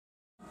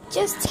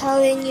just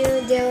telling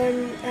you they're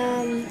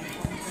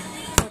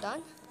hold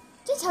on.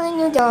 Just telling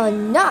you there'll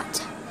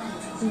not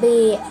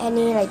be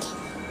any like,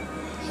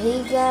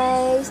 hey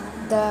guys,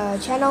 the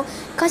channel,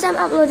 cause I'm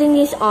uploading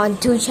this on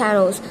 2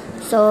 channels.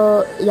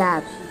 So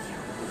yeah.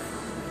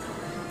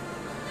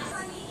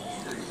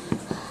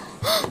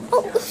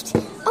 Oh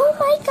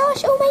my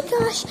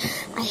gosh!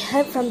 I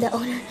heard from the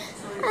owner.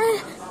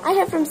 I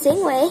heard from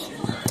Singway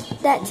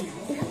that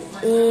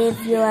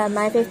if you are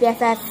my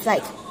BFF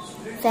like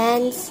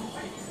fans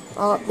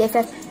or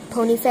BFF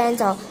pony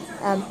fans or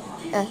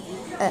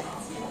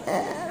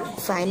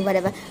fine,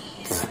 whatever.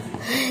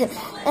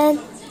 And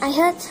I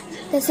heard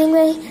that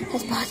Singway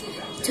has bought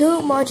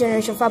 2 more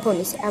Generation 5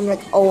 ponies. I'm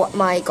like, oh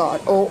my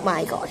god,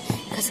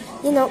 because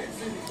you know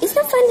it's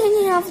not fun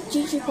hanging out with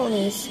GG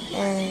ponies,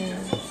 and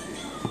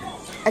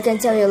I can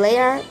tell you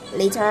later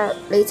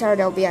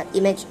there'll be an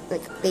image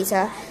like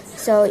later.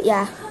 So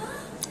yeah.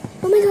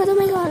 Oh my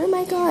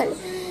god.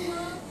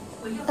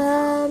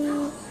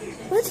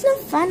 What's not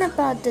fun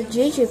about the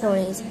GG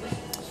ponies?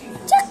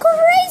 They're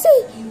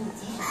crazy!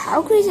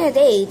 How crazy are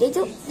they? They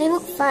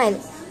look fine.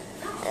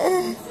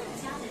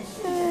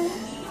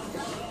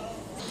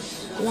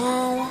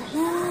 La la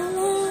la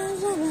la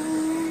la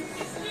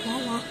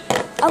la.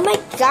 Oh my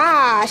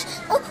gosh!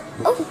 Oh,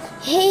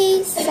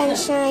 hey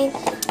sunshine.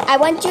 I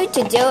want you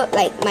to do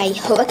like my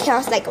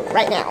hovercraft like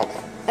right now.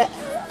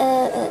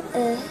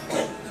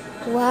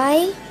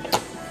 Why?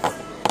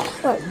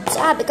 Well,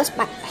 duh, because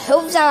my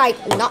hooves are like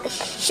not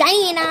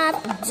shiny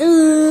enough.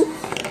 Duh.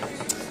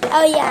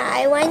 Oh yeah,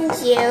 I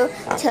want you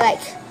to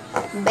like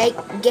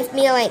give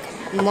me like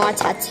more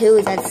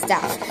tattoos and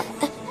stuff.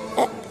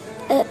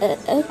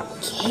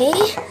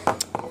 Okay.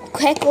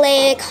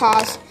 Quickly,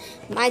 cause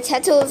my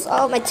tattoos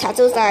are like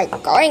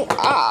going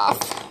off.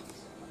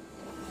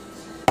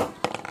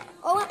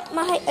 Oh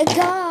my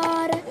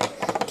god.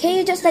 Can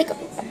you just like,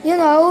 you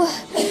know,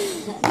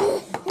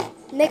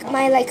 make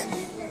my like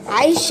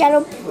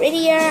eyeshadow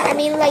prettier? I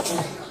mean like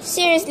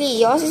seriously,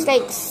 yours is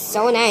like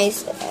so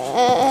nice.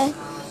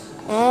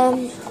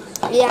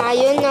 Yeah,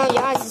 you know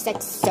yours is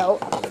like so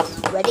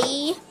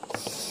pretty.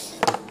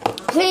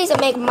 Please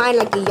make mine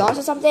like yours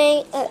or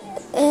something.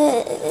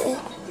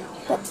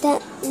 But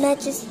that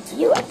matches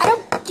you. I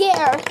don't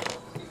care.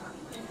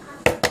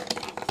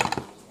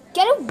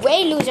 Get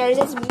away, losers.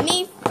 It's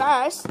me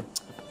first.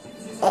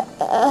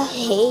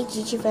 Hey,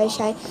 Gigi Very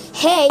Shine.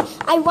 Hey,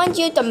 I want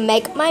you to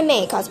make my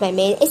mane, cause my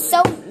mane is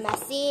so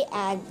messy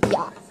and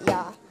yeah,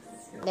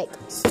 like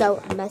so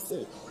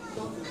messy.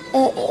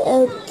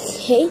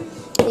 Okay,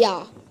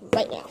 yeah,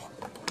 right now.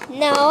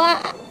 No,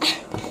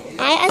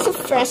 I answer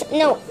first.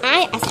 No,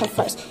 I answer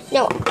first.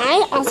 No,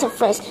 I answer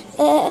first.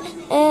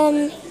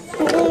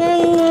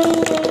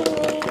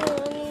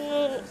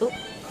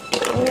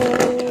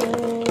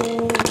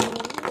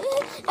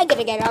 I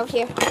gotta get out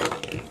here.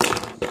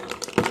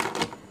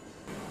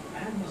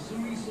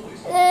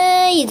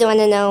 You don't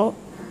wanna know?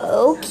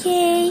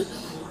 Okay.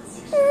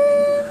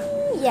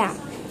 Yeah,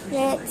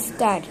 let's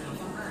start.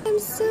 I'm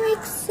so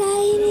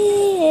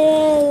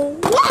excited.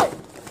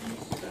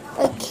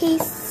 Okay,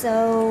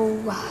 so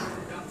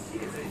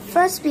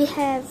first we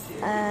have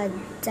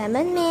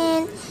Diamond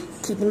Man,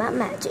 Kitty Mat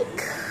Magic.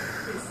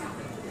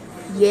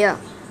 Yeah.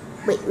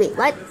 Wait,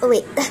 what? Oh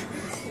wait.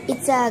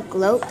 It's a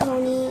glow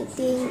pony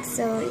thing,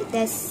 so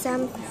there's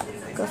some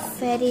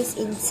graffitis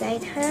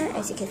inside her,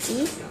 as you can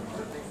see.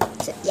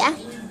 So yeah.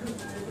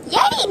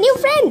 Yay! New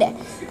friend!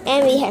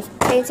 And we have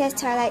Princess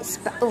Twilight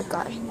oh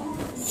god.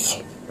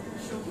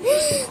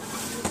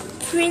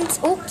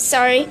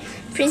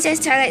 Princess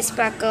Twilight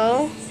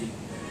Sparkle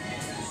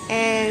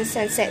and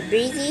Sunset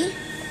Breezy.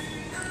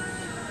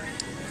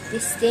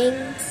 These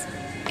things.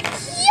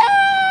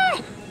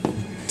 Yeah!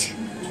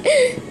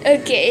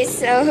 Okay,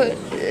 so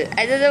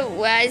I don't know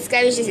why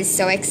Sky Wishes is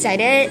so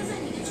excited.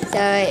 So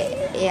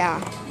yeah.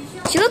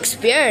 She looks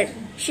weird.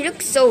 She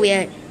looks so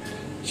weird.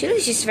 She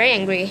looks just very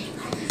angry.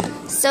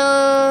 So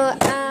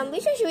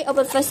which one should we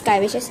open first, Sky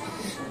Wishes?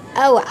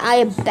 Oh,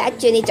 I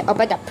bet you need to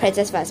open the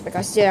princess first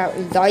because you know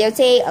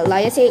loyalty.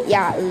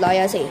 Yeah,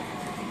 loyalty.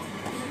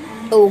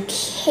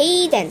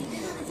 Okay then.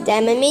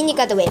 Diamond Min, you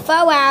gotta wait for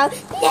a while.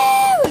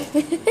 No!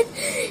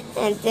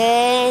 And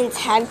then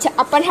time to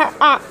open her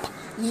up.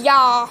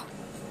 Yeah.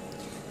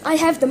 I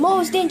have the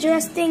most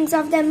dangerous things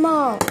of them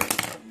all.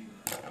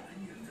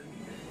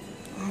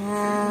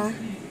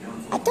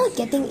 I thought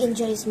getting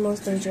injured is the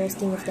most dangerous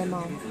thing of them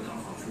all.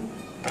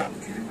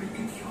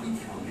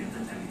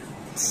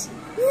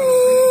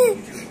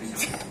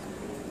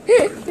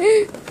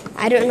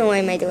 I don't know what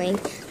am I doing.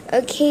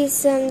 Okay,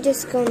 so I'm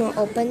just gonna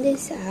open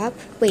this up.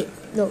 Wait,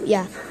 no,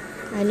 yeah.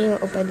 I need to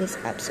open this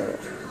up, so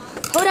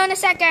hold on a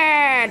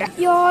second.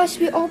 Yes,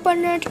 we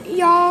open it.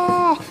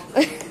 Yeah.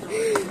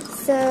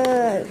 So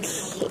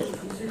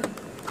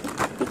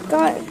okay. We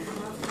got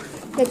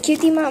the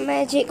Cutie Mark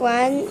Magic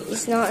one.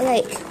 It's not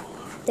like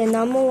the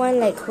normal one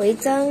like Hui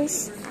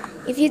Zheng's.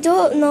 If you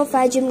don't know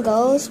Fajim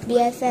Girls,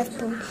 BFF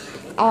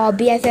or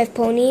BFF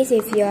ponies,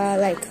 if you're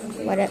like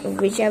whatever,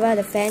 whichever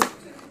the fan,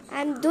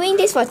 I'm doing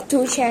this for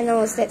 2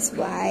 channels. That's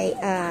why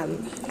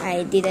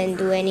I didn't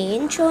do any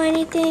intro or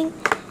anything.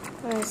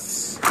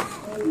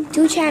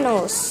 2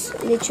 channels,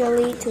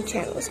 literally 2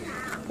 channels.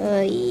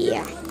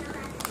 Yeah.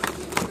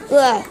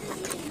 Ugh.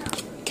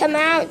 Come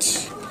out,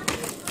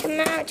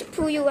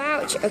 pull you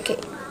out. Okay.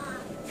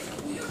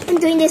 I'm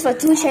doing this for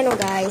 2 channels,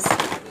 guys.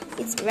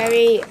 It's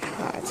very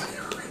hard.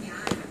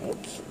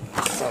 Okay.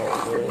 So,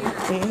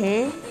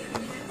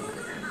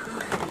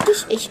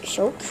 this is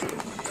so cute.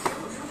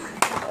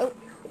 Oh.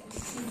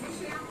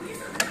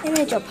 I'm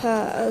gonna drop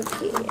her.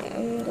 Okay,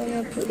 I'm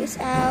gonna put this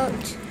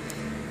out.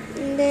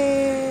 And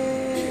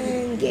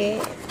then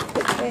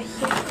put her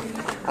here.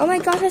 Oh my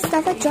god, her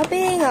stuff are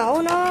dropping.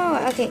 Oh no.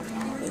 Okay,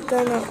 I'm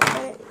gonna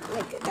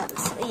like that.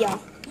 Yeah.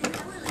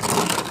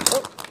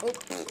 Oh.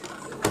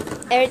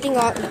 Everything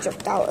all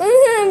dropped out.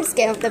 I'm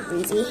scared of the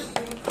breezy.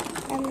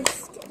 I'm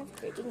scared of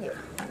breaking it.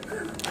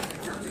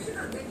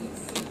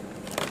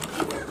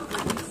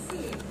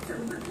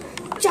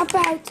 Drop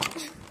out.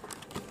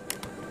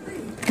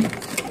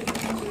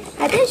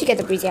 I think I should get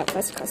the breezy out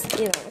first because,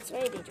 you know, it's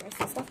very dangerous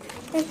and stuff.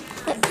 Okay.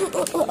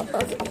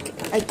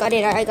 I got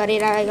it out.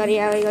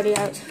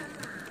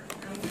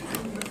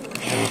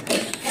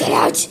 Get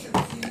out!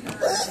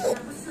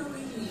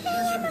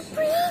 I'm a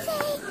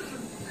breezy.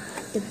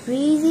 The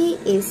breezy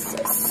is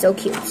so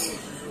cute.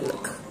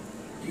 Look.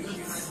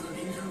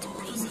 The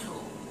breezy.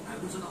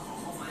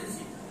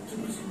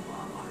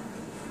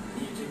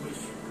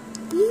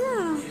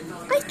 Yeah,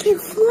 I can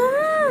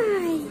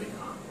fly.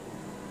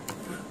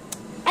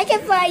 I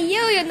can fly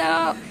you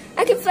know.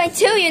 I can fly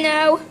too, you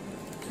know.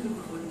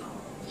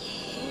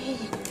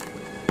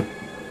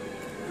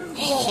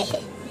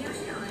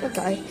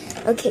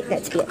 Okay,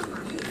 that's good.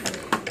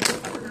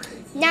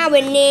 Now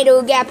we need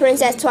to get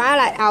Princess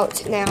Twilight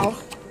out now.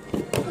 I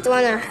don't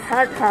want to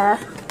hurt her.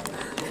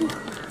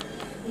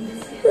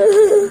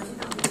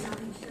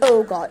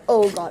 Oh god,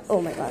 oh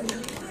my god.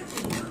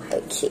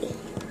 Okay.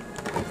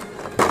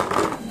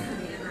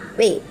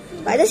 Wait,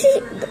 why does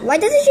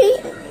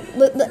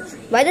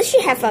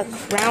she have a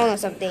crown or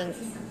something?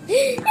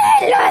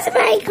 I lost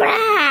my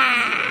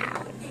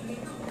crown!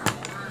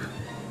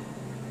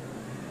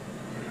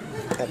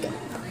 Okay.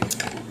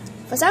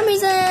 For some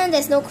reason,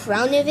 there's no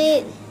crown of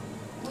it.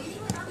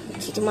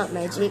 Okay, do my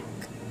magic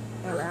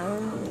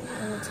around.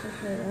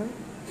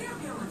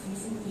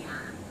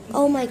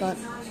 Oh my god.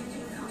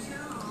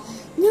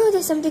 No,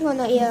 there's something on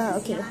the ear.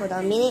 Okay, hold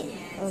on a minute.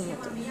 Oh my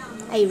god.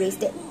 I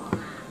erased it.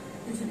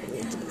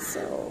 Okay,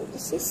 so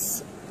this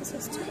is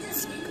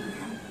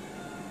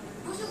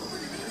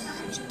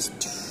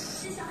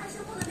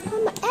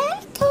I'm an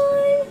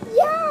acorn.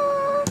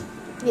 Yeah.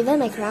 Even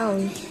my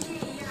crown.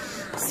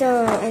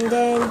 So, and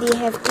then they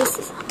have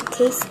this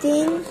case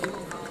thing,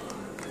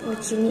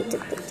 which you need to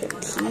put the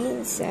key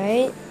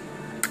inside.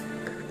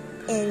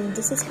 And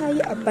this is how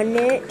you open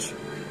it.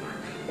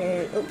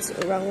 And oops,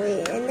 wrong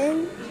way. And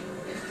then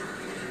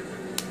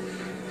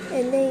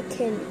you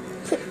can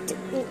put the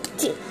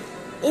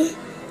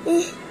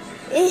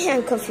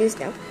I'm confused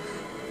now.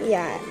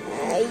 Yeah,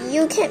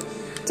 you can't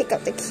take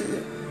out the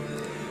key.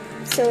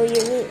 So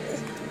you need.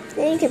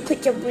 Then you can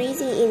put your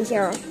breezy in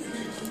here.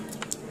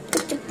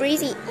 Put the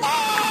breezy.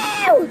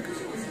 Ow!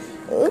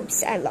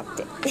 Oops, I locked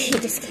it.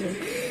 Just kidding.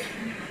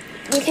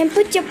 You can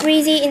put your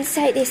breezy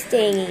inside this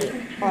thingy,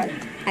 or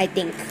I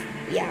think,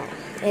 yeah.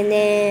 And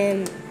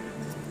then,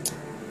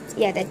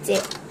 yeah, that's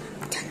it.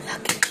 Don't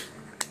lock it.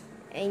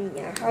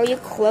 And how you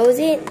close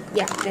it?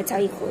 Yeah, that's how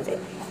you close it.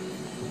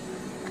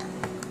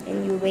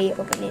 And you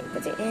open it,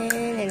 put it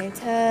in, and then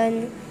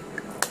turn,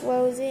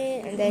 close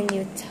it, and then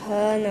you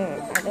turn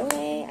the other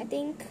way. I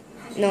think.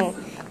 No,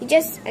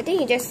 I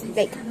think you just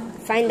like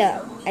find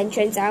the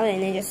entrance out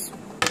and then just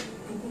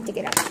take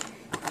it out.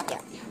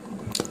 Yeah.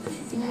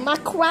 My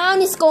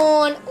crown is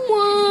gone.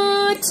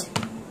 What?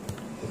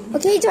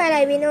 Okay,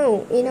 Twilight, we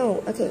know.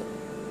 Okay.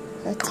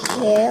 A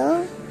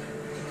tail.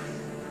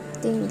 I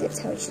think that's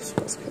how she's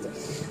supposed to put it.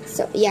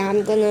 So yeah,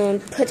 I'm gonna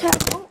put her.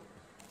 Oh,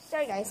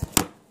 sorry guys.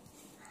 I'm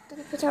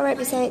gonna put her right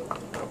beside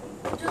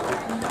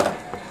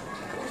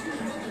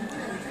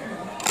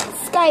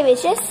Sky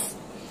Wishes.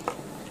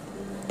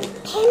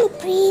 And the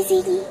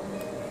breezy.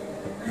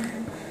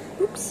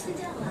 Oops.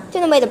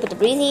 Don't know where to put the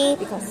breezy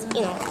because,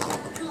 you know,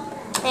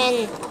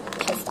 and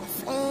her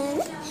stuff.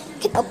 And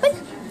can open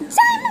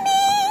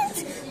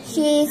Simon.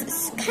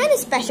 She's kind of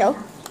special.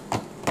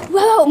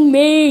 What about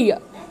me?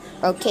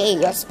 Okay,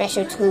 you're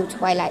special too,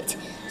 Twilight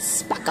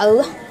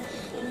Sparkle.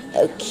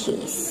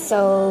 Okay,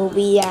 so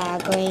we are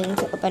going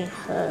to open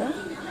her.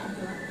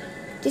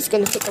 This is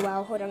gonna take a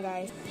while. Hold on,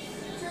 guys.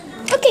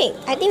 Okay,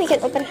 I think we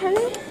can open her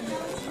now.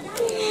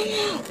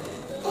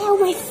 Oh,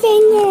 my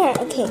finger.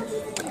 Okay.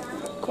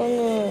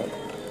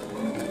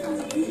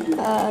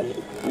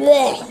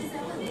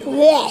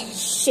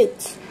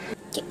 Shoot.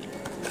 Okay.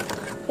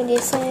 And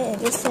this side, and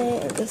this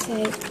side, and this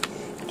side.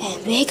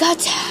 And we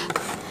got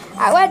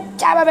our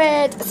top of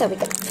it. So we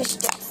can push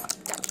this.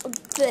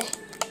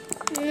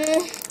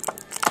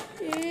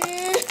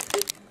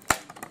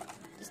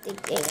 Just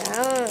take it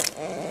out.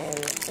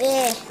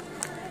 And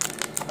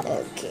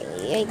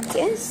Okay, I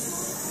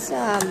guess,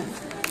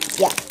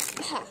 yeah.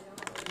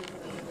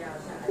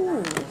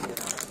 Ooh.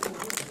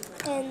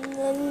 And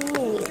then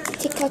we need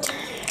to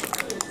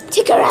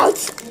take her out.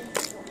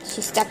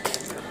 She's stuck.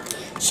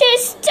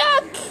 She's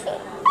stuck!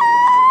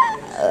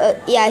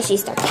 Yeah,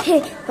 she's stuck.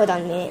 Hold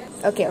on a minute.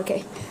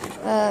 Okay.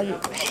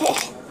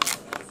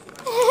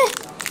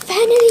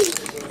 Finally,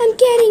 I'm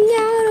getting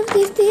out of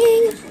this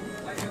thing.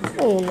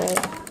 Oh no.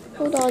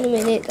 Hold on a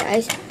minute,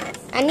 guys.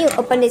 I need to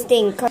open this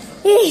thing.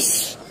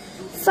 Ish!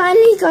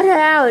 Finally got her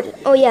out.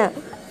 Oh yeah,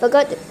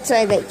 forgot to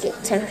try to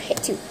turn her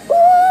head too.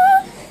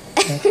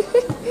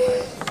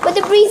 But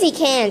the breezy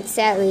can't,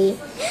 sadly.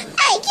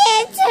 I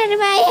can't turn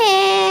my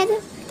head.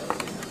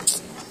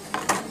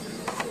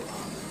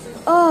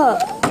 Oh,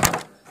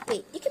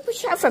 wait, you can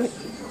push out from.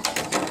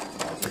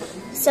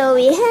 So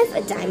we have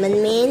a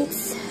diamond mint.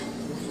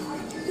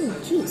 Oh,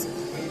 jeez.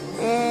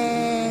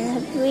 And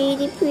a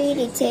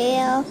pretty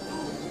tail.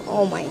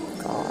 Oh my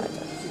god.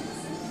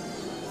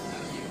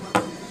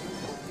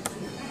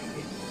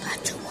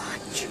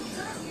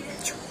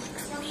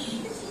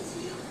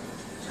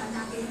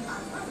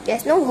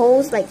 There's no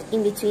holes like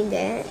in between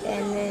there,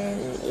 and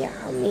then yeah,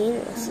 I mean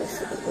it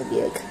would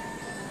be like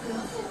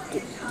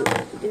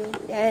doing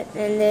that,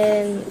 and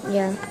then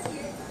yeah,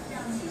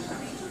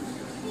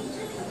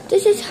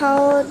 this is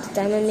how the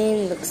diamond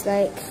mint looks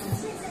like.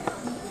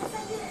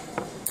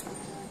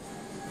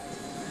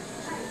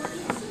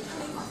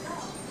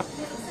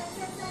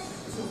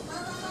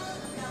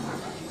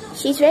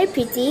 She's very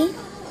pretty,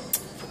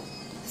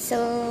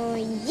 so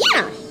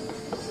yeah,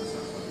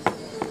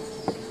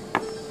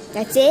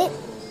 that's it.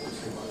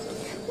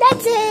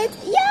 That's it!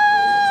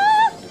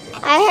 Yeah!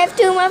 I have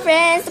 2 more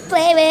friends to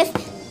play with.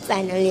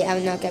 Finally,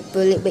 I'm not get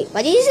bullied. Wait,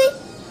 what did you say?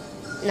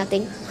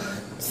 Nothing.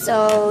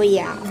 So,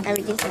 yeah,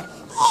 everything's like,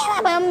 yeah,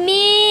 about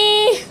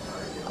me!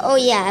 Oh,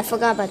 yeah, I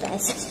forgot about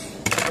that.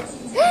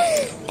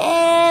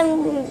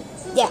 And,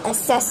 yeah,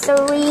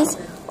 accessories.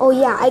 Oh,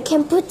 yeah, I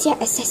can put the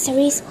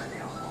accessories.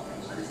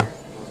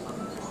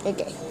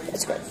 Okay,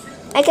 that's good.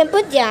 I can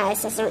put the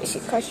accessories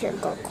because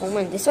you've got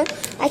common this one.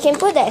 I can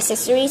put the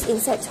accessories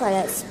inside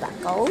Twilight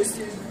Sparkle's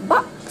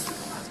box.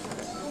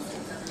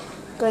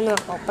 Gonna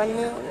open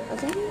it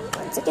again,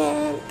 once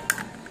again.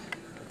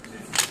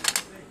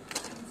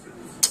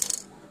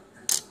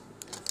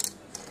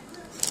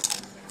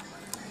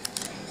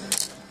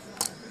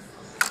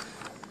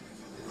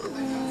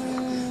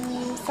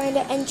 Find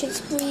the entrance,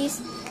 please.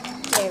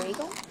 There we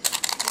go.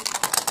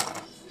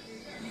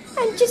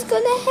 I'm just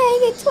gonna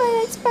hang it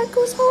Twilight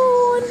Sparkle's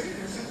horn.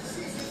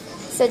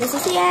 So this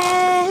is the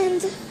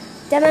end.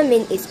 Diamond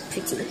mint is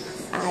pretty.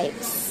 I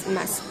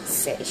must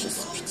say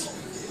she's pretty.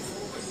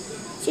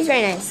 She's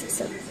very nice.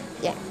 So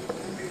yeah.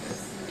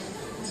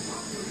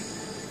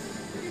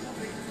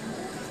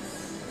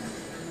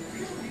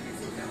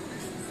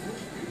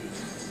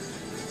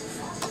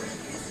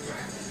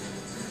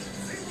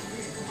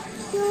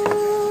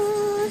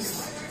 Yes.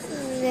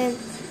 And then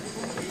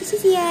this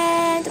is the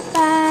end.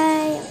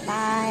 Bye.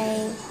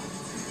 Bye.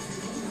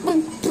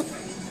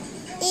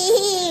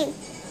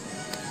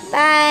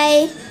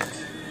 Bye.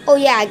 Oh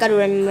yeah, I gotta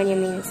remember your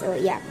name. So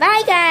yeah,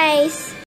 bye guys.